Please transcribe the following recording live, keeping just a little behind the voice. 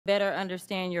better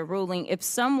understand your ruling. If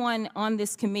someone on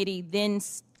this committee then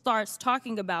starts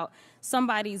talking about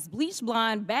somebody's bleach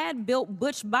blonde, bad built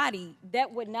butch body,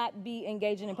 that would not be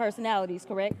engaging in personalities,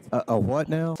 correct? A what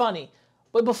now? Funny.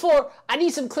 But before, I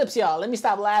need some clips, y'all. Let me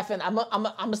stop laughing. I'm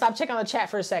gonna stop checking on the chat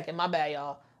for a second. My bad,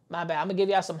 y'all. My bad. I'm gonna give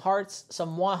y'all some hearts,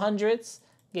 some 100s.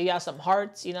 Give y'all some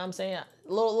hearts. You know what I'm saying?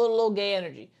 Little gay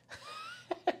energy.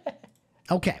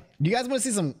 Okay. Do you guys want to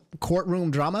see some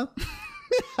courtroom drama?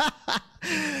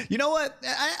 You know what?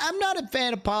 I'm not a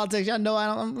fan of politics. Y'all know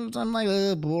I'm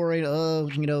like boring.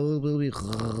 You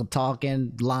know,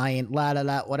 talking, lying,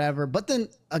 whatever. But then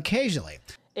occasionally,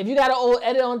 if you got an old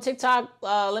edit on TikTok,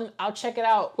 I'll check it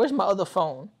out. Where's my other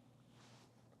phone?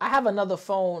 I have another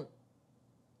phone.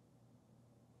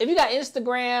 If you got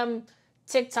Instagram,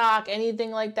 TikTok,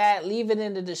 anything like that, leave it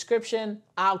in the description.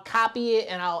 I'll copy it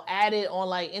and I'll add it on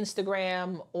like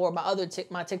Instagram or my other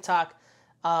my TikTok,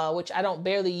 which I don't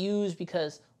barely use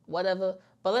because whatever.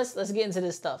 But let's get into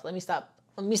this stuff. Let me stop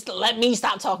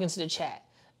talking to the chat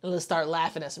and let's start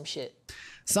laughing at some shit.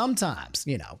 Sometimes,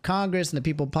 you know, Congress and the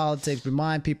people in politics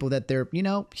remind people that they're, you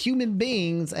know, human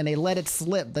beings, and they let it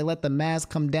slip. They let the mask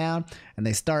come down and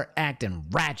they start acting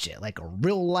ratchet like a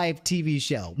real life TV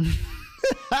show.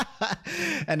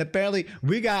 And apparently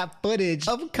we got footage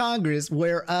of Congress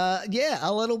where yeah,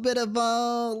 a little bit of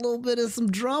some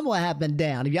drama happened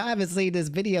down. If y'all haven't seen this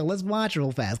video, let's watch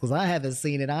real fast because I haven't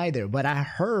seen it either. But I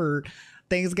heard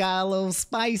things got a little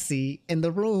spicy in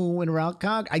the room and around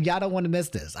Congress. Y'all don't want to miss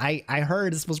this. I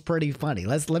heard this was pretty funny.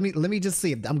 Let me just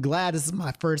see. I'm glad this is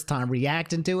my first time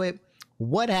reacting to it.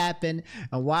 What happened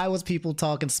and why was people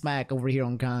talking smack over here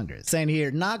on Congress? Saying here,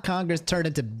 not Congress turned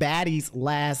into baddies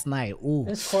last night. Ooh.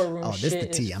 This courtroom this is the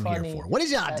tea I'm here for. What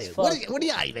did y'all do? What are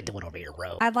y'all even doing over here,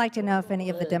 bro? I'd like to know if any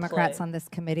of the Democrats on this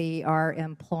committee are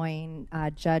employing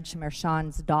Judge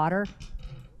Merchan's daughter.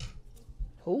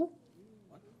 Who?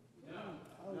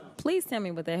 Please tell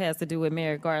me what that has to do with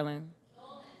Merrick Garland.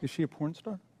 Is she a porn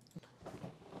star?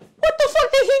 What the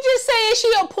fuck did he just say? Is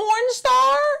she a porn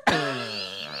star?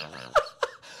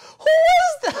 Who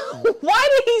is that? Why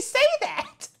did he say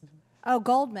that? Oh,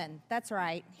 Goldman. That's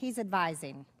right. He's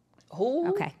advising. Who?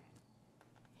 Okay.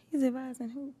 He's advising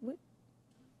who? What?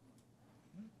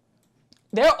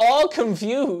 They're all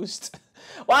confused.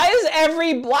 Why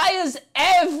is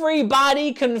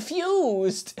everybody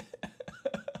confused?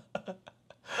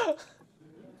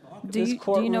 Do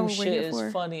you know what we're here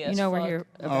for? Funny as you know fuck. we're here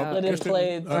about. Let it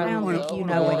play. I don't think you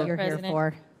know what you're here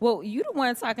for. Well, you the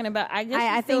one talking about.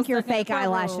 I think your fake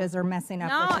eyelashes are messing up.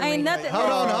 No, ain't nothing.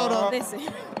 Hold on. Listen.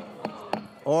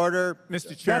 Order,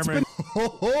 Mr. Chairman.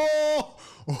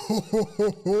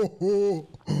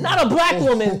 Not a black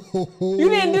woman. You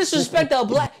didn't disrespect a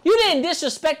black. You didn't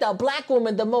disrespect a black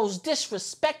woman. The most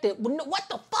disrespected. What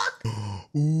the fuck?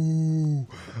 Ooh.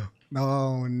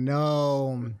 Oh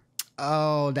no.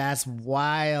 Oh, that's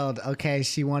wild. Okay,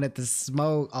 she wanted to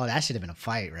smoke. Oh, that should have been a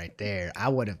fight right there. I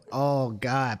would have. Oh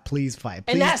God, please fight.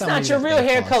 Please, and that's not your real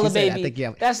hair color, baby.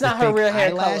 That's not her real hair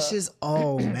eyelashes. color.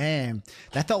 Oh man,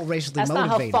 that felt racially that's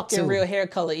motivated. That's not her fucking too. real hair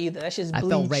color either. That's just bleached. I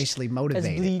felt racially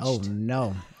motivated. Oh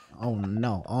no. Oh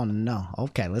no. Oh no.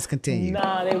 Okay, let's continue.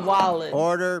 Nah, they wildin'.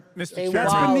 Order, Mr.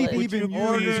 Chairman. Would you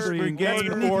please engage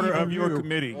the order of your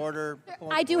committee? Order.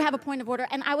 I do have a point of order,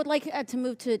 and I would like to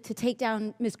move to take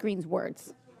down Ms. Green's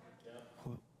words.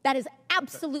 That is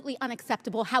absolutely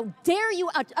unacceptable. How dare you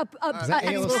attack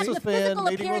the physical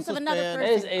appearance of another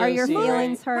person? Are your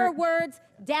feelings hurt? Her words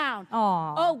down.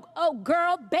 Aww. Oh,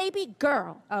 girl, baby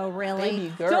girl. Oh, really?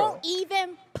 Baby girl. Don't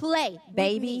even play.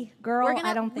 Baby girl?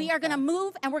 I don't think we are going to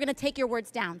move, and we're going to take your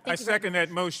words down. I second that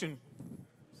motion.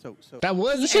 So that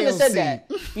was you shouldn't have said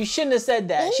that. You shouldn't have said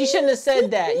that. She shouldn't have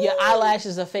said that. Your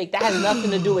eyelashes are fake. That has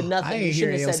nothing to do with nothing. I You ain't hear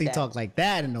shouldn't have said AOC that. talk like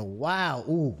that in a while.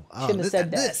 Ooh, Shouldn't have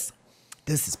said that.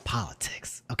 This is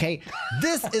politics, okay?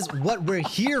 This is what we're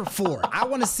here for. I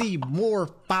want to see more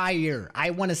fire. I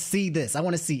want to see this. I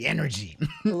want to see energy.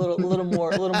 a little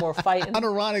more fighting.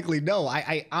 Unironically, no.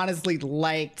 I honestly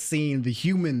like seeing the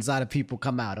human side of people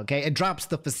come out, okay? It drops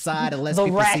the facade and lets The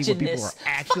people see what people ratchetness. are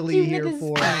actually here niggas.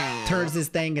 for. Turns this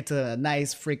thing into a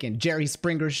nice freaking Jerry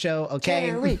Springer show,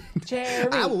 okay? Jerry.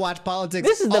 I would watch politics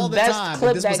This is the all the best time.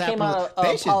 clip This that was came happening. out of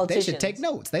They should take politicians.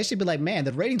 notes. They should be like, man,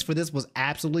 the ratings for this was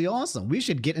absolutely awesome. We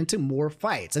should get into more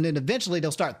fights. And then eventually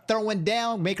they'll start throwing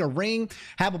down, make a ring,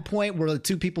 have a point where the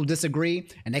two people disagree,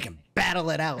 and they can battle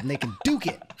it out and they can duke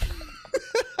it.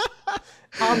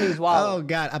 Tommy's wild. Oh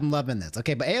God, I'm loving this.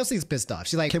 Okay, but AOC's pissed off.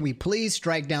 She's like, "Can we please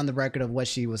strike down the record of what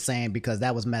she was saying because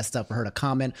that was messed up for her to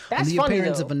comment on the funny,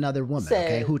 appearance though. of another woman." Said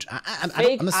Okay, who I'm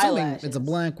assuming eyelashes. it's a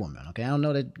black woman. Okay, I don't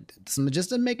know that. I'm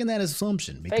just making that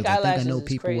assumption because Fake I think I eyelashes know is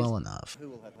people crazy. well enough.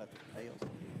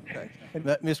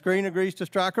 Okay. Ms. Green agrees to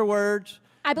strike her words.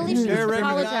 I believe she Chair must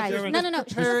recognizes apologize. No, Mr.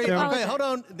 she Perry. must Okay, apologize. hold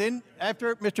on. Then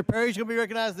after Mr. Perry's going to be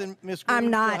recognized, then Ms. Green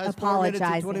I'm not has 4 minutes and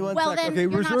apologizing. 21 Well, seconds. then Okay, you're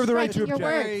reserve not the right to striking your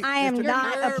object. words. I am You're not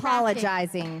retracting.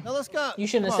 apologizing. Now let's go. You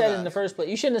shouldn't have Come on, said it in the guys. first place.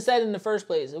 You shouldn't have said it in the first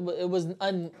place. It was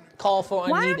uncalled for,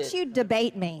 Why unneeded. don't you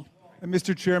debate me?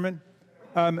 Mr. Chairman,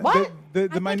 What?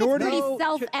 the minority. pretty Chair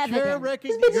self-evident.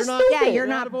 recognizes. This bitch You're is not. stupid. Yeah, you're out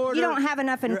not. of order. You don't have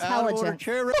enough You're out of order. intelligence.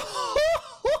 Chair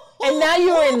And now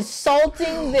you're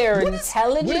insulting their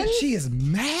intelligence? What if she is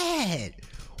mad?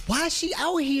 Why is she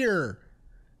out here?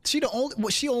 She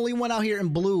only went out here in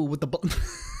blue with the.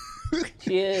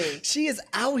 She is. She is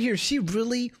out here. She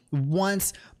really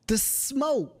wants the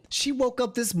smoke. She woke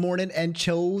up this morning and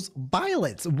chose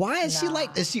violence. Why is she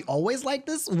like? Is she always like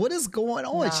this? What is going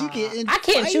on? She getting. I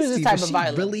can't choose this feisty, type but of she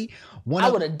violence. Really wanna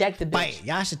I would've decked the bitch. fight.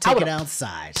 Y'all should I take it would've-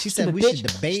 outside. She said Stupid we bitch. should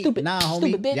debate. Stupid- nah, homie.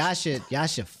 stupid bitch. Y'all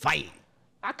should fight.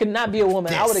 I could not be a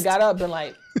woman. I would have This. got up and been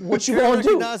like, what you Chair gonna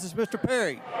do? recognizes Mr.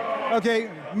 Perry. Okay,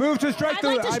 move to strike I'd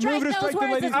like to strike those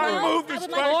words as well. I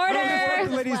would like Order.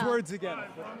 to lady's well. words again.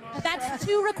 That's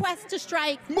 2 requests to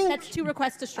strike. That's 2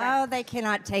 requests to strike. Oh, they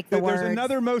cannot take the words. There's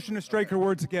another motion to strike her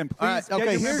words again. Please Uh, get oh, your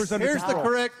okay, members under here's control.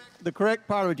 the correct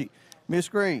apology. Ms.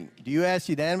 Green, do you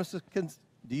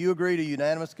agree to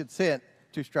unanimous consent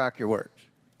to strike your words?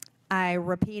 I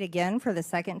repeat again for the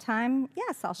second time.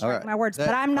 Yes, I'll strike right. my words, That-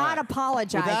 but I'm not all right.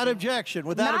 apologizing. Without objection.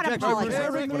 Without Not objection.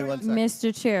 apologizing. 21 seconds.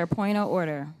 Mr. Chair, point of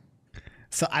order.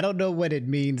 So I don't know what it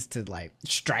means to like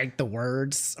strike the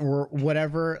words or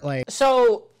whatever. Like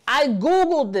So I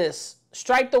Googled this.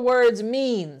 Strike the words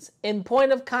means in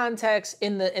point of context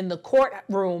in the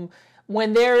courtroom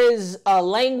when there is a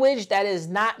language that is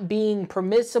not being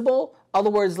permissible, other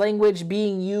words, language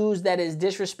being used that is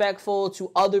disrespectful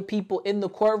to other people in the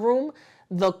courtroom,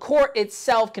 the court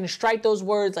itself can strike those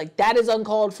words like that is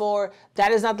uncalled for,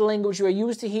 that is not the language you are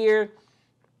used to hear.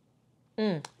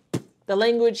 The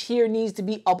language here needs to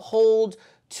be upheld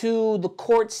to the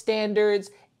court standards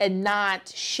and not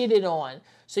shitted on.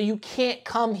 So you can't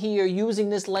come here using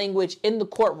this language in the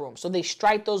courtroom. So they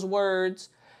strike those words,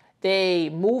 they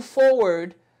move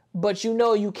forward, but you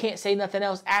know you can't say nothing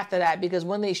else after that because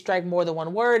when they strike more than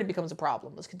one word, it becomes a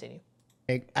problem. Let's continue.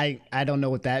 I don't know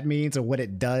what that means or what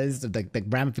it does, the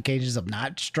ramifications of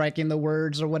not striking the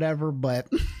words or whatever, but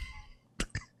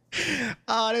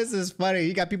oh, this is funny.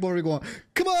 You got people over here going,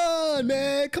 come on,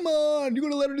 man, come on. You're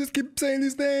going to let her just keep saying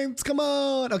these things? Come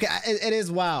on. Okay, it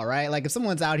is wild, right? Like if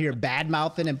someone's out here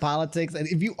bad-mouthing in politics, and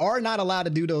if you are not allowed to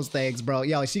do those things, bro,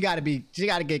 yo, she got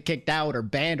to get kicked out or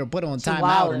banned or put on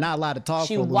timeout or not allowed to talk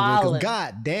for a little bit. Because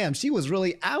god damn, she was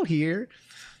really out here.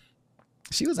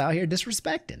 She was out here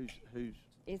disrespecting.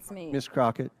 It's me. Ms.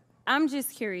 Crockett. I'm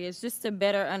just curious, just to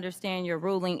better understand your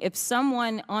ruling. If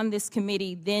someone on this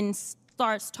committee then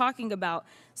starts talking about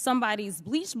somebody's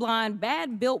bleach blonde,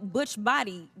 bad built butch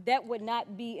body, that would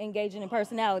not be engaging in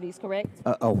personalities, correct?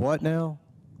 A what now?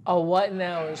 A what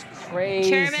now is crazy.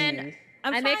 Chairman,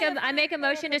 I make a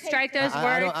motion to strike those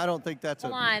words. I don't think that's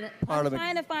Hold on. I'm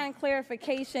trying to find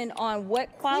clarification on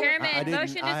what qualifies. Chairman,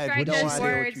 motion to I strike had no those idea what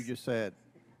words. you just said.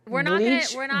 We're not gonna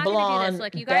Bleach do this. blonde,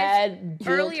 Look, you guys bad built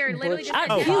earlier literally butch just said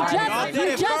body.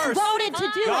 You just voted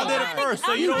to do Y'all it. did it first,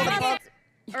 so you don't want to talk.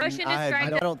 motion to I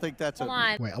strike don't think that's Hold a.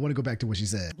 on. Wait, I want to go back to what she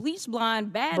said. Bleach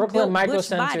blonde, bad Brooklyn built Micro butch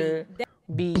Center body.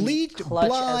 be Bleach clutch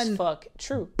blonde as fuck.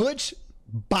 True. Butch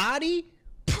body?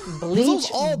 Bleach Was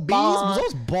those all B's? blonde, Was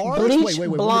those bars? Bleach Wait,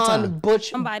 one more time. blonde butch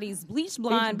Somebody's bleach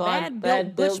blonde, bad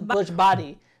bad built butch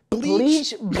body. Bleach-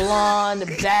 Bleach blonde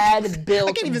bad built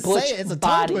I can't even butch say it. It's a tongue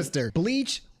body. twister.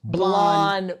 Bleach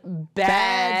blonde Blonde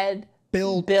bad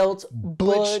built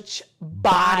butch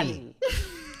body.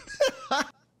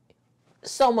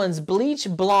 Someone's bleach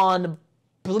blonde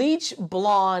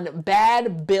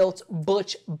bad built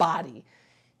butch body.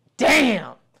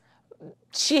 Damn.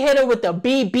 She hit her with the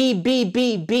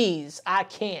B's. I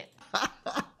can't.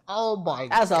 Oh my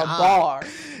That's god. a bar.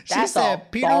 She That's said a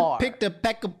Peter bar. picked a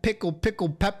peck of pickled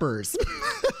peppers.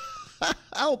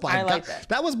 Oh my I god. like that.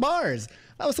 That was bars.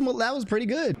 That was pretty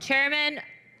good. Chairman,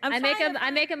 I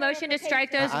make a motion to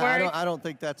strike those words. I don't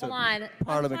think that's a Hold on.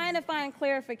 part I'm of trying to find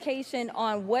clarification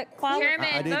on what qualifies.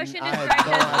 Chairman, motion to I had strike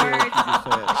no idea those words.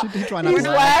 what you just said. She trying not He's to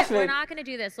We're laugh. laughing. not going to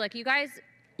do this. Look, you guys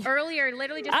earlier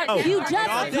literally just You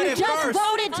said just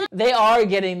voted to. They are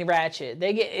getting ratchet.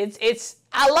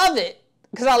 I love it.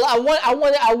 Because I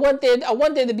want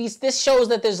there to be. This shows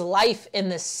that there's life in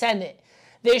the Senate.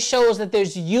 This shows that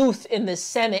there's youth in the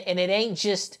Senate, and it ain't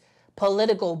just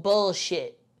political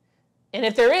bullshit. And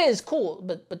if there is, cool,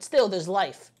 but still, there's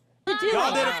life. Y'all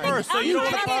did it first, so you don't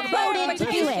want to talk about voted to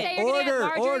do it.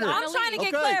 Order. I'm trying to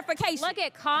get clarification. Look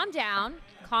at, calm down.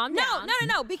 Calm down.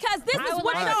 No, because this is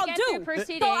what y'all do. So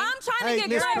I'm trying to get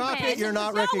Miss clarification. Crockett, you're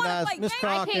not recognized. Miss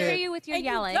Crockett. I can't hear you with your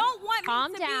yelling. Don't want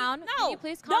calm me to down. Be, Can you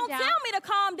please calm down? Don't tell me to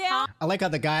calm down. I like how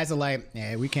the guys are like,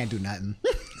 yeah, we can't do nothing.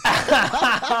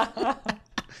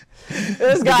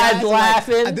 This guy's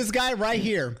laughing. Like, this guy right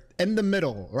here in the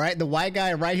middle, right? The white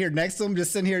guy right here next to him,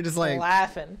 just sitting here, just like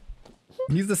laughing.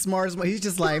 He's the smartest one. He's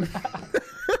just like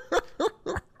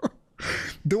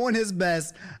doing his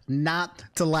best not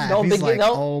to laugh. He's like,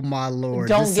 oh my Lord.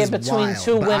 Don't get between wild,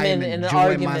 two women in an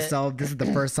argument. Myself. This is the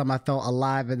first time I felt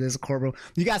alive in this courtroom.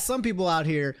 You got some people out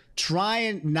here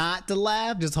trying not to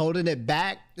laugh, just holding it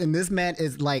back. And this man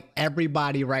is like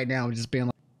everybody right now, just being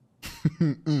like,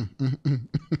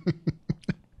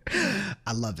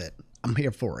 I love it. I'm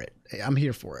here for it. I'm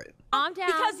here for it. Calm down.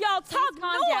 Because y'all talk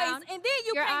noise, down. and then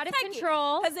You're can't out of take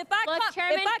control. Because if I come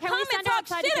and talk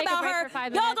shit about her,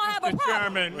 y'all gonna have a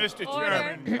problem. Mr.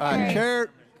 Chairman. Chair,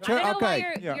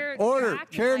 okay. Order.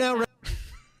 Chair now.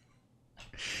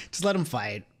 Just let them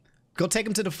fight. Go take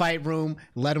them to the fight room.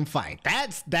 Let them fight.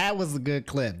 That was a good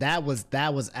clip. That was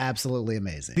absolutely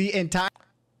amazing.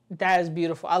 That is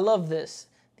beautiful. I love this.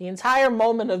 The entire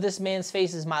moment of this man's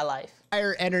face is my life.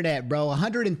 Entire internet, bro.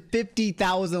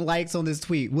 150,000 likes on this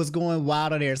tweet. What's going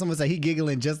wild on there? Someone said he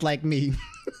giggling just like me.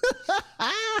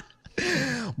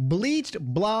 Bleached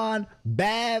blonde,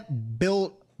 bad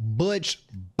built butch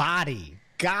body.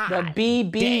 God. The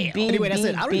BBB. Anyway, that's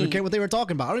it. I don't even care what they were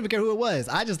talking about. I don't even care who it was.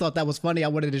 I just thought that was funny. I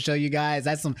wanted to show you guys.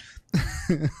 That's some.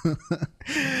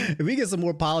 If we get some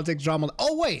more politics drama.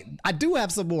 Oh, wait. I do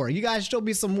have some more. You guys showed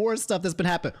me some more stuff that's been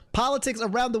happening. Politics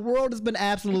around the world has been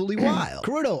absolutely wild.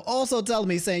 Karuto also telling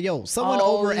me, saying, yo, someone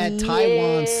over at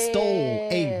Taiwan stole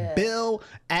a bill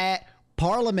at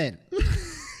Parliament.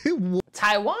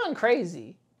 Taiwan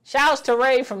crazy. Shouts to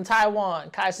Ray from Taiwan.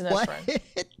 Kai's best friend.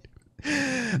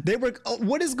 They were,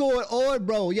 what is going on,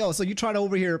 bro? Yo, so you trying to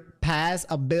over here pass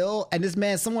a bill, and this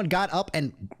man, someone got up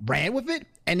and ran with it,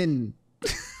 and then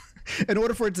in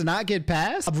order for it to not get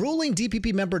passed, a ruling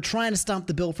DPP member trying to stop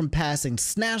the bill from passing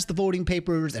snatched the voting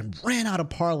papers and ran out of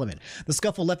Parliament. The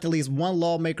scuffle left at least one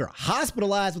lawmaker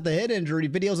hospitalized with a head injury.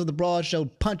 Videos of the brawl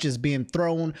showed punches being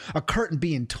thrown, a curtain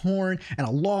being torn, and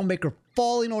a lawmaker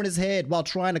falling on his head while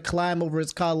trying to climb over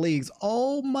his colleagues.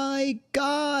 Oh my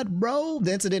God, bro.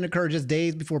 The incident occurred just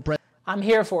days before I'm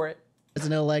here for it.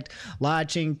 President-elect Lai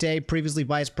Ching-te, previously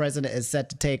vice president, is set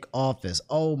to take office.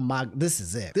 Oh my, this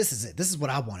is it. This is it. This is what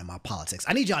I want in my politics.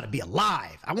 I need y'all to be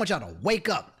alive. I want y'all to wake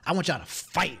up. I want y'all to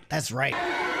fight. That's right.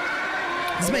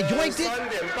 This man yoinked it.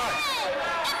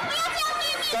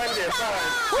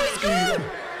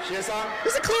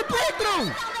 It's a clear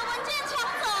breakthrough.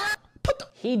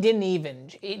 They didn't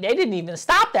even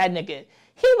stop that nigga.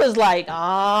 He was like,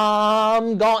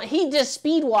 I'm gone. He just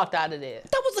speed walked out of there.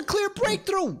 That was a clear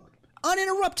breakthrough.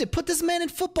 Uninterrupted. Put this man in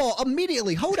football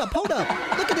immediately. Hold up.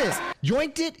 Look at this.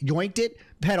 Yoinked it.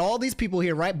 Had all these people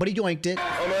here, right? But he yoinked it.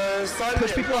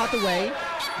 Push people out the way.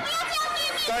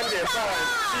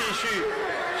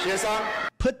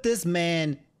 Put this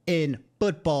man in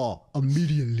football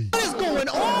immediately. What is going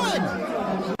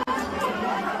on?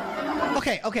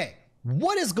 Okay.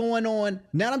 What is going on?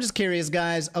 Now I'm just curious,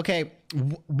 guys. Okay,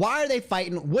 why are they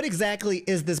fighting? What exactly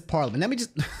is this Parliament? Let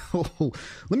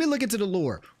me look into the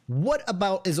lore. What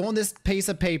about is on this piece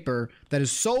of paper that is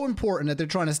so important that they're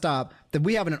trying to stop that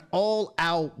we have an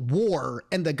all-out war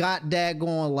in the goddamn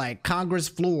like Congress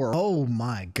floor? Oh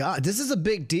my God, this is a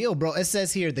big deal, bro. It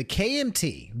says here the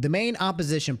KMT, the main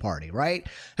opposition party, right,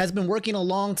 has been working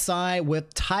alongside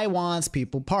with Taiwan's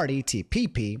People Party,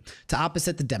 TPP, to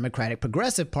opposite the Democratic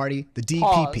Progressive Party, the DPP.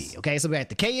 Pause. Okay, so we got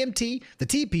the KMT, the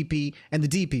TPP, and the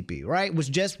DPP, right,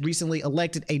 which just recently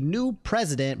elected a new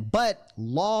president but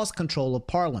lost control of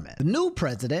Parliament. The new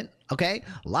president, okay,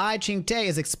 Lai Ching-te,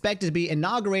 is expected to be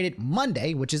inaugurated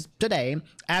Monday, which is today,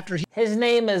 after his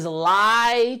name is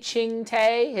Lai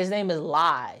Ching-te. His name is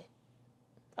Lai.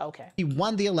 Okay. He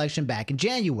won the election back in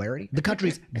January. The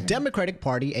country's Democratic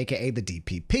Party, aka the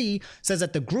DPP, says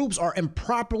that the groups are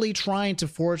improperly trying to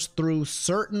force through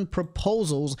certain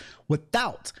proposals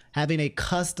without having a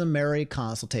customary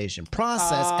consultation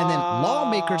process. And then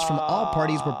lawmakers from all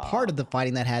parties were part of the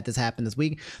fighting that had this happen this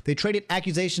week. They traded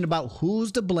accusations about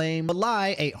who's to blame. But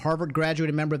Lai, a Harvard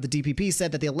graduate member of the DPP,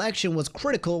 said that the election was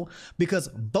critical because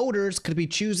voters could be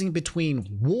choosing between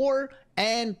war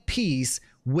and peace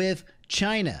with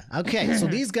China. Okay, so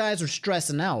these guys are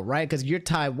stressing out, right? Because you're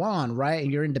Taiwan, right?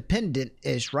 And you're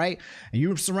independent-ish, right? And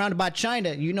you're surrounded by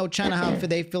China. You know China, how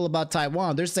they feel about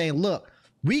Taiwan. They're saying, look,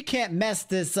 we can't mess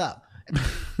this up.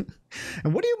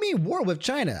 And what do you mean war with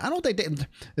China? I don't think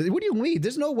what do you mean?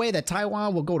 There's no way that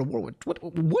Taiwan will go to war with.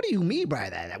 What do you mean by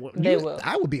that? They will.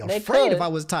 I would be afraid if I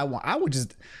was Taiwan. I would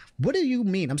just. What do you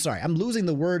mean? I'm sorry. I'm losing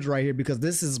the words right here because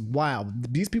this is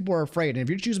wild. These people are afraid. And if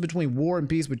you're choosing between war and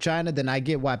peace with China, then I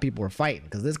get why people are fighting,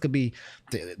 because this could be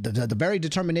the very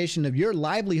determination of your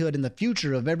livelihood in the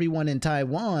future of everyone in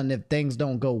Taiwan if things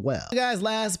don't go well. Guys,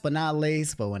 last but not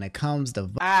least, but when it comes to... All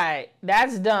right,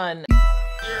 that's done.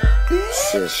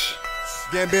 Shush.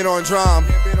 Getting bit on drum.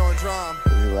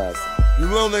 You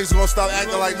little niggas gonna stop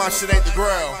acting like my shit ain't the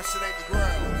grill.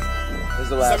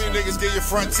 Some of you niggas get your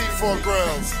front teeth for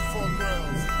grills.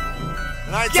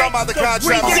 And I ain't talking about the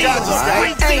contract.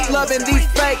 I ain't loving these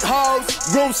fake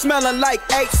hoes. Room smelling like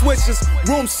 8 switches.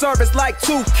 Room service like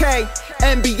 2K.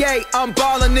 NBA, I'm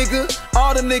ballin', nigga.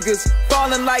 All them niggas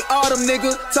falling like autumn,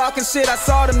 nigga. Talking shit, I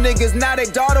saw them niggas. Now they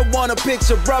daughter want a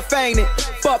picture. Rough, ain't it?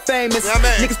 Fuck famous. Yeah,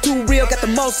 man. Niggas too real, got the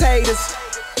most haters.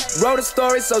 Wrote a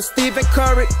story so Stephen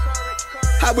Curry.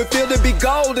 How it feel to be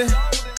golden.